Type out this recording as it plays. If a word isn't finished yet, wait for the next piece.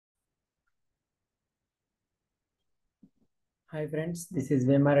Hi friends, this is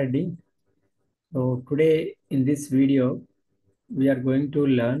Vema Reddy. So today in this video, we are going to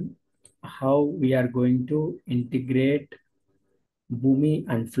learn how we are going to integrate Boomi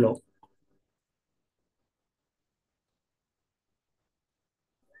and Flow.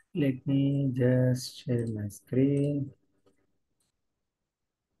 Let me just share my screen.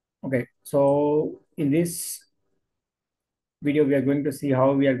 Okay, so in this video, we are going to see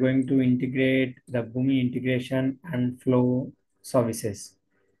how we are going to integrate the Boomi integration and Flow services.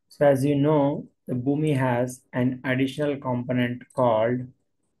 So as you know, the Boomi has an additional component called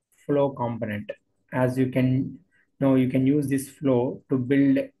flow component. As you can know, you can use this flow to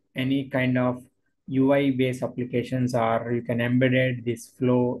build any kind of UI based applications, or you can embed this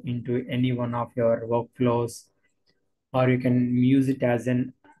flow into any one of your workflows, or you can use it as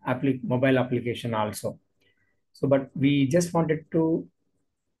an mobile application also. So but we just wanted to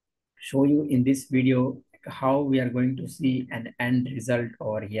show you in this video how we are going to see an end result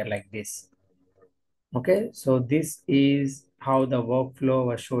over here like this. Okay, so this is how the workflow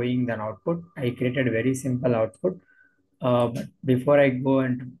was showing the output. I created a very simple output. But before I go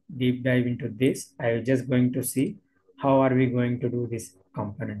and deep dive into this, I'm just going to see how are we going to do these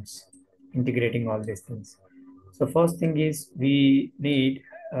components, integrating all these things. So first thing is we need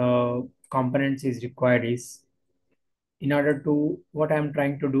components is required is in order to what I'm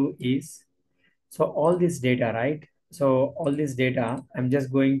trying to do is so all this data, right? So all this data, I'm just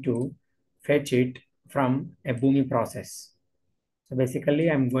going to fetch it from a Boomi process. So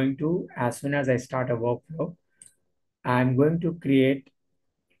basically, I'm going to, as soon as I start a workflow, I'm going to create,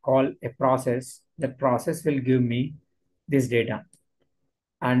 call a process. The process will give me this data.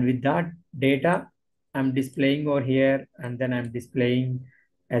 And with that data, I'm displaying over here, and then I'm displaying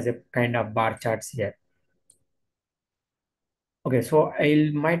as a kind of bar charts here. Okay, so I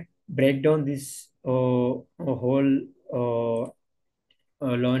might break down this whole uh,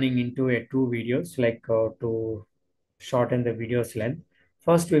 learning into a two videos, like to shorten the video's length.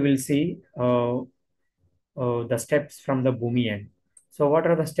 First, we will see the steps from the Boomi end. So what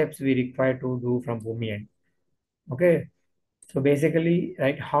are the steps we require to do from Boomi end? Okay, so basically,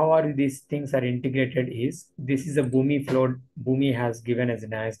 right, how are these things are integrated is this is a Boomi flow. Boomi has given as a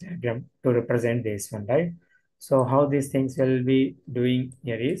nice diagram to represent this one, right? So how these things will be doing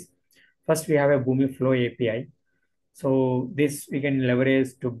here is first we have a Boomi flow API. So this we can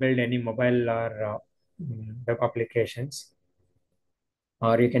leverage to build any mobile or web applications,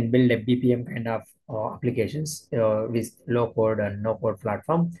 or you can build a BPM kind of applications with low code and no code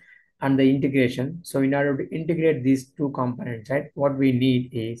platform and the integration. So in order to integrate these two components, right, what we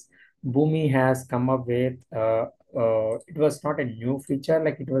need is Boomi has come up with, it was not a new feature,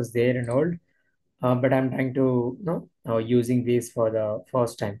 like it was there and old, but I'm trying to, using this for the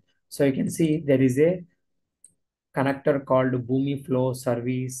first time. So you can see there is a connector called Boomi Flow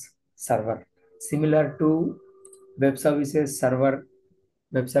Service server, similar to web services server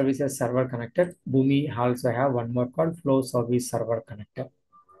connector. Boomi also have one more called Flow Service Server connector.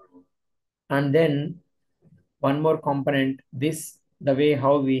 And then one more component, this the way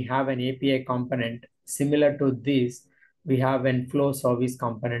how we have an API component similar to this, we have an Flow Service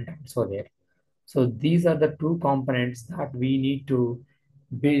component also there. So these are the two components that we need to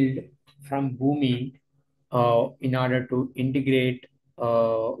build from Boomi in order to integrate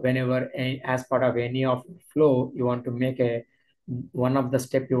whenever as part of any of flow you want to make a one of the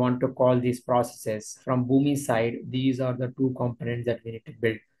step you want to call these processes from Boomi side. These are the two components that we need to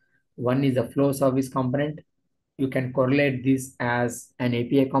build. One is the flow service component. You can correlate this as an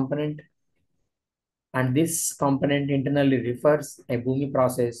API component, and this component internally refers a Boomi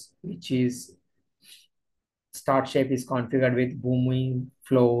process, which is start shape is configured with Boomi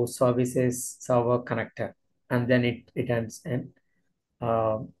Flow Services Server connector, and then it returns an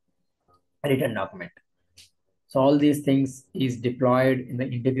uh, written document. So all these things is deployed in the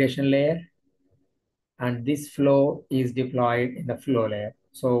integration layer, and this flow is deployed in the flow layer.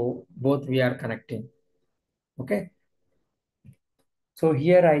 So both we are connecting. Okay. So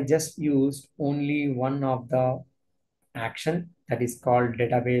here I just used only one of the action that is called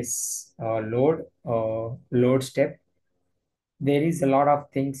database load step. There is a lot of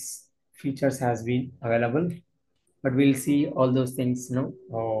things features has been available, but we'll see all those things,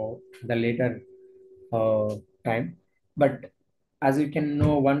 the later time. But as you can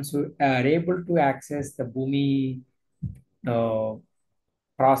know, once you are able to access the Boomi uh,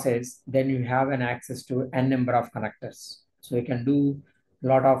 process, then you have an access to n number of connectors. So you can do a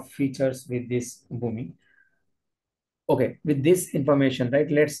lot of features with this Boomi. Okay, with this information, right,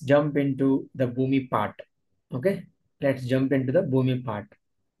 let's jump into the Boomi part. Okay, let's jump into the Boomi part.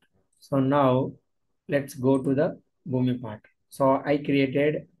 So now let's go to the Boomi part. So I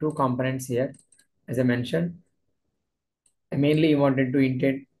created two components here. As I mentioned, I mainly wanted to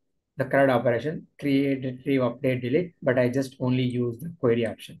intent the CRUD operation, create, retrieve, update, delete, but I just only use the query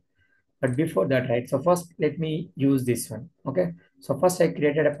option. But before that, right? So first, let me use this one. Okay. So first, I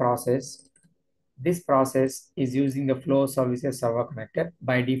created a process. This process is using the flow services server connector.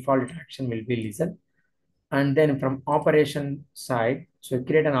 By default, action will be listen. And then from operation side, so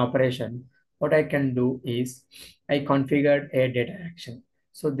create an operation, what I can do is I configured a data action.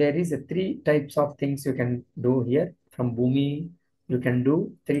 So there is a three types of things you can do here from Boomi. You can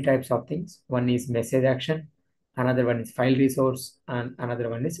do three types of things. One is message action, another one is file resource, and another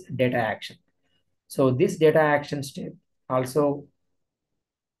one is data action. So this data action step also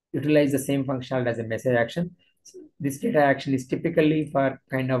utilize the same functionality as a message action. So this data action is typically for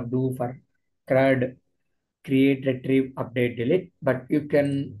kind of do for CRUD, create, retrieve, update, delete, but you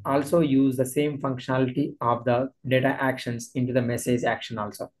can also use the same functionality of the data actions into the message action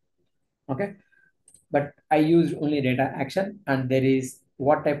also. Okay. But I used only data action, and there is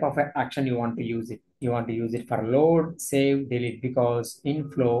what type of action you want to use it. You want to use it for load, save, delete, because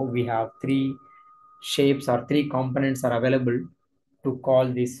in Flow we have three shapes or three components are available to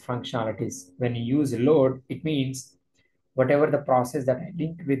call these functionalities. When you use load, it means whatever the process that I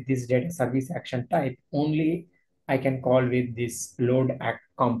link with this data service action type, only I can call with this load act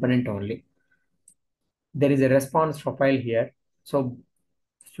component only. There is a response profile here. So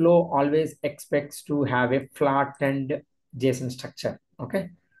Flow always expects to have a flattened JSON structure. Okay.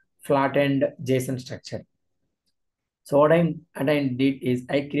 Flattened JSON structure. So what I did is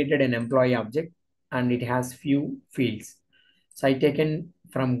I created an employee object and it has few fields. So I taken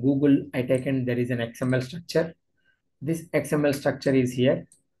from Google, I taken there is an XML structure. This XML structure is here.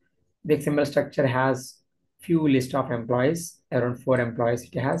 The XML structure has few list of employees, around 4 employees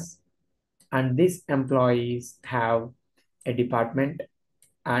it has. And these employees have a department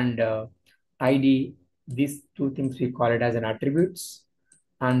and ID. These two things we call it as an attributes.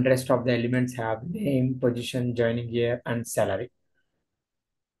 And rest of the elements have name, position, joining year, and salary.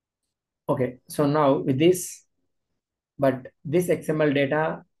 Okay, so now with this, but this XML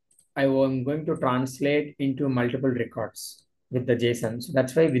data, I am going to translate into multiple records with the JSON. So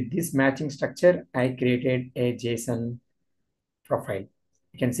that's why with this matching structure, I created a JSON profile.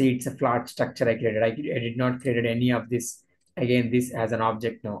 You can see it's a flat structure I created. I did not create any of this. Again, this as an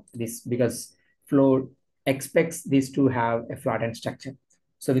object now. This because Flow expects this to have a flattened structure.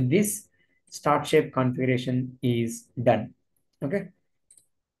 So with this, start shape configuration is done. Okay.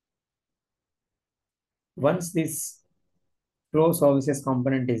 Once this flow services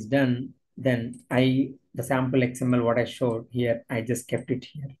component is done, then the sample XML what I showed here, I just kept it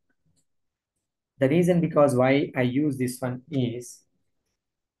here. The reason because why I use this one is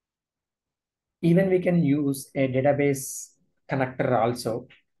even we can use a database connector also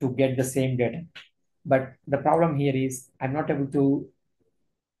to get the same data. But the problem here is I'm not able to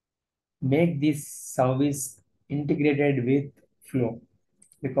make this service integrated with Flow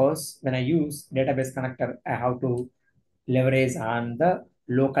because when I use database connector, I have to leverage on the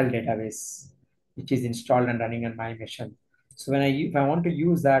local database, which is installed and running on my machine. So if I want to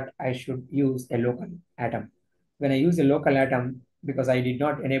use that, I should use a local atom. When I use a local atom, because I did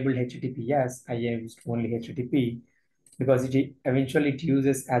not enable HTTPS, I used only HTTP because it eventually it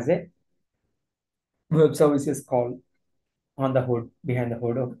uses as a web services call on the hood, behind the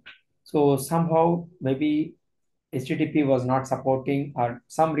hood. So somehow maybe HTTP was not supporting or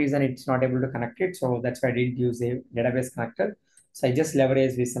some reason it's not able to connect it. So that's why I didn't use a database connector. So I just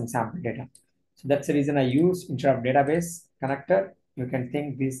leverage with some sample data. So that's the reason I use instead of database connector. You can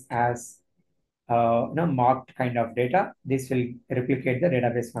think this as marked kind of data. This will replicate the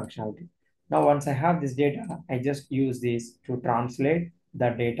database functionality. Now, once I have this data, I just use this to translate the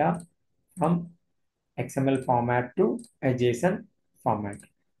data from XML format to a JSON format.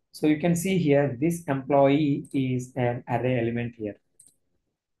 So you can see here, this employee is an array element here.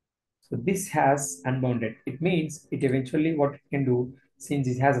 So this has unbounded. It means it eventually what it can do, since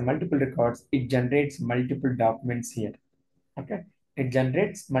it has multiple records, it generates multiple documents here. Okay. It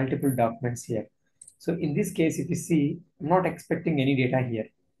generates multiple documents here. So in this case, if you see, I'm not expecting any data here.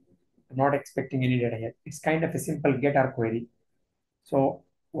 I'm not expecting any data here. It's kind of a simple get or query. So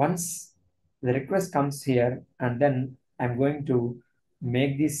once the request comes here, and then I'm going to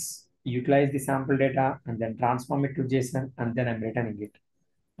make this utilize the sample data and then transform it to JSON, and then I'm returning it.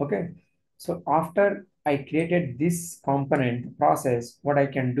 Okay. So after I created this component process, what I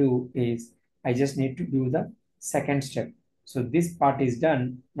can do is I just need to do the second step. So this part is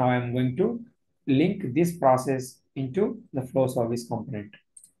done. Now I'm going to link this process into the flow service component.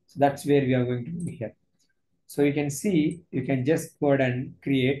 So that's where we are going to be here. So you can see, you can just go ahead and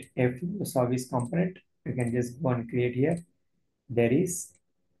create a flow service component. You can just go and create here. There is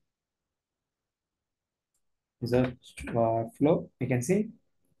a flow. You can see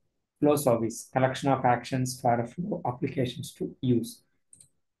flow service, collection of actions for flow applications to use.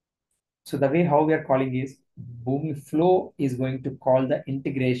 So the way how we are calling is Boomi Flow is going to call the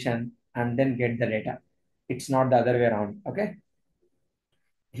integration and then get the data. It's not the other way around. Okay.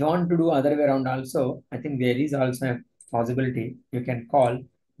 If you want to do other way around also, I think there is also a possibility you can call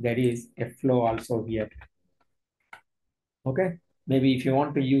there is a flow also here. Okay. Maybe if you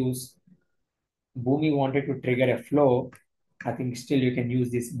want to use Boomi wanted to trigger a flow, I think still you can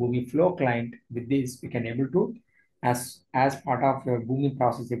use this Boomi Flow client. With this, you can able to, as part of your Boomi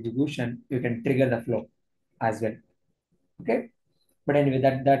process execution, you can trigger the flow as well. Okay. But anyway,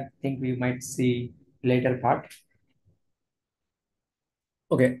 that thing we might see later part.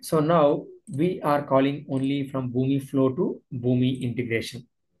 Okay, so now we are calling only from Boomi Flow to Boomi integration,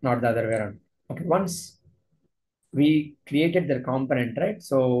 not the other way around. Okay, once we created the component, right?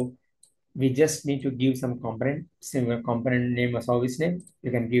 So we just need to give some component, similar component name or service name.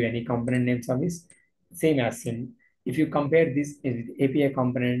 You can give any component name service, same as in. If you compare this with API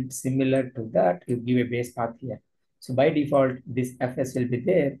component similar to that, you give a base path here. So by default, this FS will be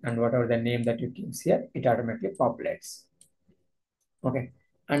there, and whatever the name that you give here, it automatically populates. Okay,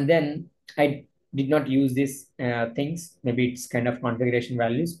 and then I did not use these things. Maybe it's kind of configuration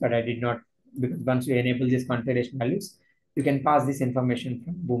values, but I did not, because once you enable these configuration values, you can pass this information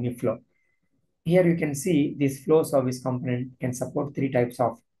from Boomi Flow. Here you can see this flow service component can support three types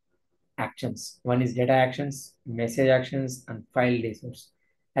of actions. One is data actions, message actions, and file resource.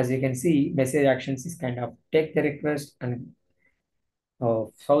 As you can see, message actions is kind of take the request and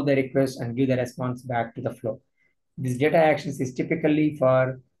show the request and give the response back to the flow. This data actions is typically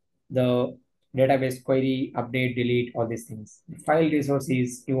for the database query, update, delete, all these things. The file resource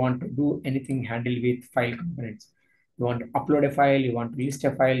is you want to do anything handled with file components. You want to upload a file, you want to list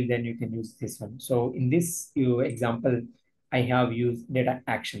a file, then you can use this one. So in this example, I have used data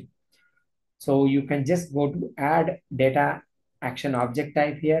action. So you can just go to add data action object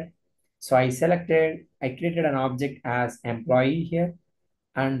type here. So I created an object as employee here,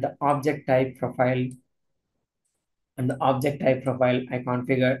 and the object type profile and the object type profile, I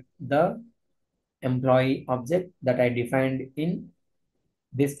configure the employee object that I defined in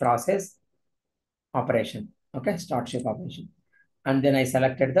this process operation. Okay, start shape operation. And then I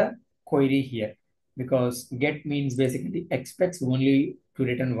selected the query here because get means basically expects only to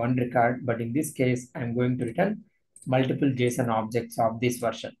return one record. But in this case, I'm going to return multiple JSON objects of this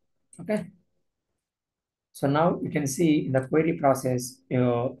version. Okay. So now you can see in the query process,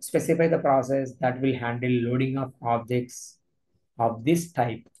 you specify the process that will handle loading of objects of this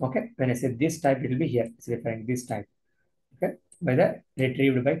type. Okay, when I say this type, it will be here. It's referring this type. Okay, by the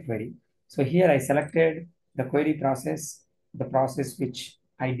retrieved by query. So here I selected the query process, the process which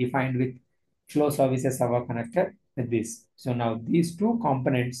I defined with flow services server connector with this. So now these two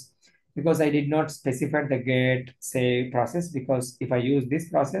components, because I did not specify the get say process, because if I use this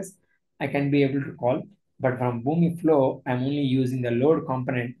process, I can be able to call. But from Boomi Flow, I'm only using the load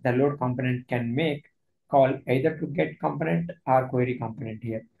component. The load component can make call either to get component or query component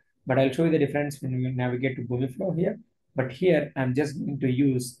here. But I'll show you the difference when we navigate to Boomi Flow here. But here I'm just going to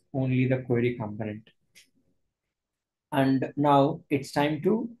use only the query component. And now it's time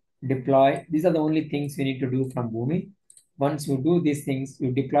to deploy. These are the only things you need to do from Boomi. Once you do these things,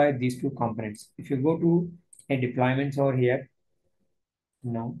 you deploy these two components. If you go to a deployments over here,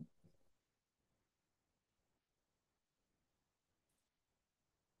 no.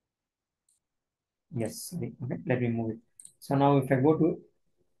 Yes, sorry. Okay, let me move it. So now if I go to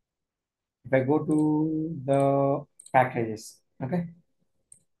the packages, okay.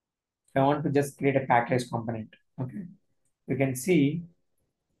 If I want to just create a package component, okay, you can see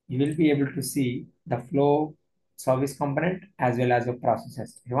you will be able to see the flow service component as well as the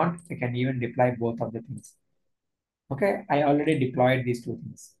processes. If you want, you can even deploy both of the things. Okay, I already deployed these two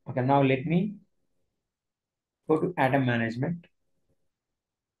things. Okay, now let me go to atom management.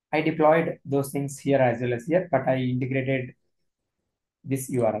 I deployed those things here as well as here, but I integrated this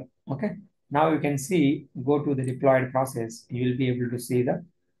URL. Okay, now you can see, go to the deployed process. You will be able to see the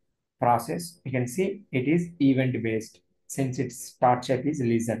process. You can see it is event based since its start shape is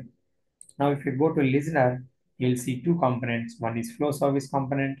listen. Now, if you go to listener, you'll see two components. One is flow service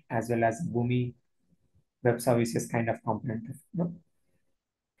component as well as Boomi web services kind of component. So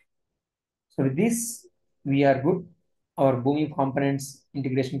with this, we are good. Our Boomi components,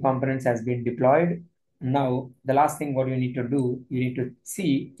 integration components has been deployed. Now, the last thing what you need to do, you need to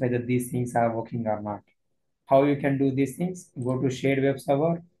see whether these things are working or not. how you can do these things? Go to shared web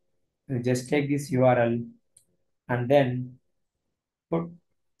server, you just take this URL and then put,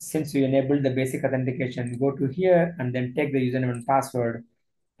 since you enabled the basic authentication, go to here and then take the username and password.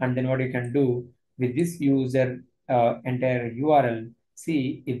 And then what you can do with this user entire URL,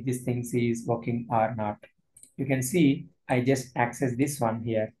 see if this thing is working or not. You can see I just access this one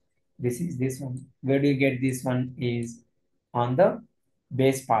here. This is this one. Where do you get this one is on the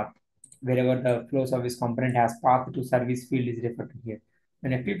base path. Wherever the flow service component has path to service field is referred to here.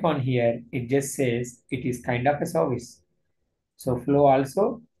 When I click on here, it just says it is kind of a service. So Flow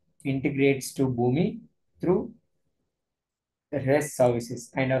also integrates to Boomi through REST services,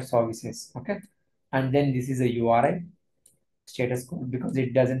 kind of services. Okay. And then this is a URI status code because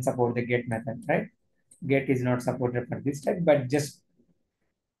it doesn't support the get method, right? Get is not supported for this type, but just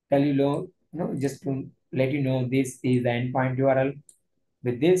tell you just to let you know this is the endpoint URL.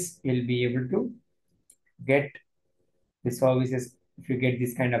 With this, you'll be able to get the services. If you get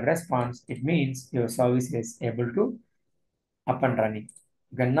this kind of response, it means your service is able to up and running.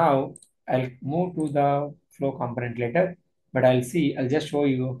 Okay, now I'll move to the flow component later, but I'll just show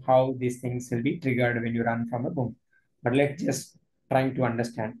you how these things will be triggered when you run from a boom. But let's just trying to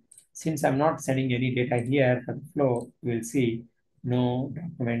understand. Since I'm not sending any data here for the flow, we'll see no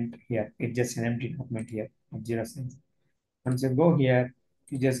document here. It's just an empty document here of 0 cents. Once you go here,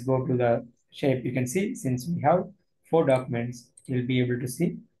 you just go to the shape. You can see since we have 4 documents, you'll be able to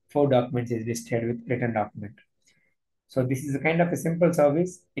see 4 documents is listed with written document. So this is a kind of a simple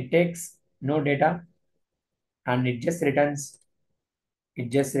service. It takes no data and it just returns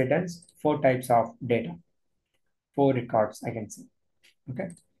 4 types of data, 4 records, I can say. Okay.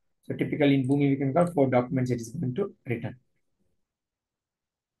 So typically in Boomi, we can call 4 documents it is going to return.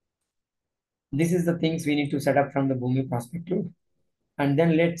 This is the things we need to set up from the Boomi perspective. And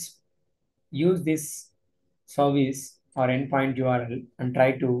then let's use this service or endpoint URL and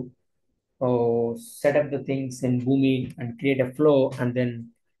try to set up the things in Boomi and create a flow and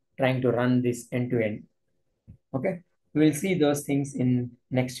then trying to run this end to end. Okay, we'll see those things in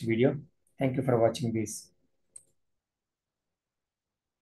next video. Thank you for watching this.